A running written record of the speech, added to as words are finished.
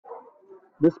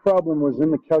This problem was in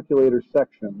the calculator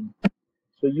section,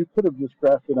 so you could have just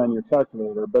graphed it on your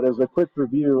calculator, but as a quick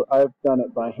review, I've done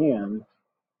it by hand.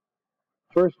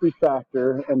 First, we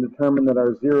factor and determine that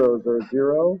our zeros are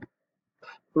 0,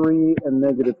 3, and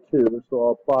negative 2, so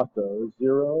I'll plot those.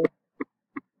 0,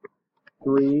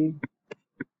 3,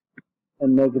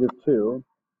 and negative 2.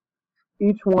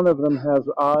 Each one of them has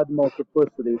odd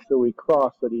multiplicity, so we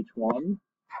cross at each one.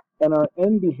 And our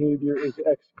end behavior is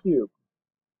x cubed,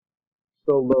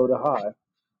 so low to high.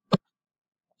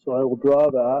 So I will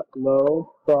draw that,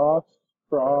 low, cross,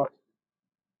 cross,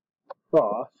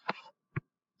 cross.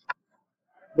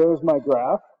 There's my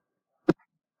graph.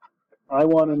 I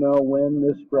want to know when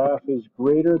this graph is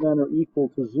greater than or equal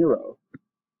to 0.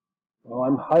 Well,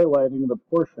 I'm highlighting the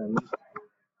portions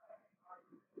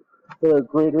that are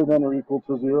greater than or equal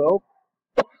to 0,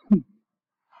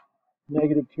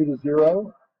 negative 2 to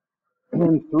 0,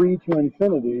 and 3 to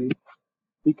infinity.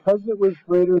 Because it was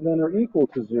greater than or equal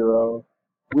to 0,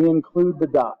 we include the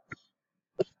dots.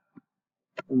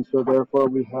 And so therefore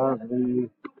we have the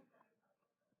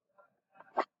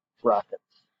brackets.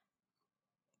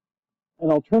 An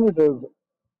alternative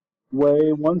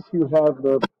way, once you have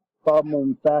the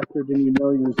problem factored and you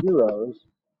know your zeros,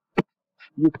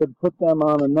 you could put them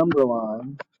on a number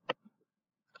line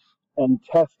and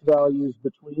test values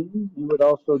between. You would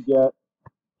also get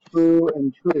true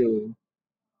and true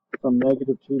from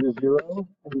negative 2 to 0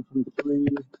 and from 3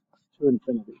 to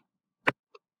infinity.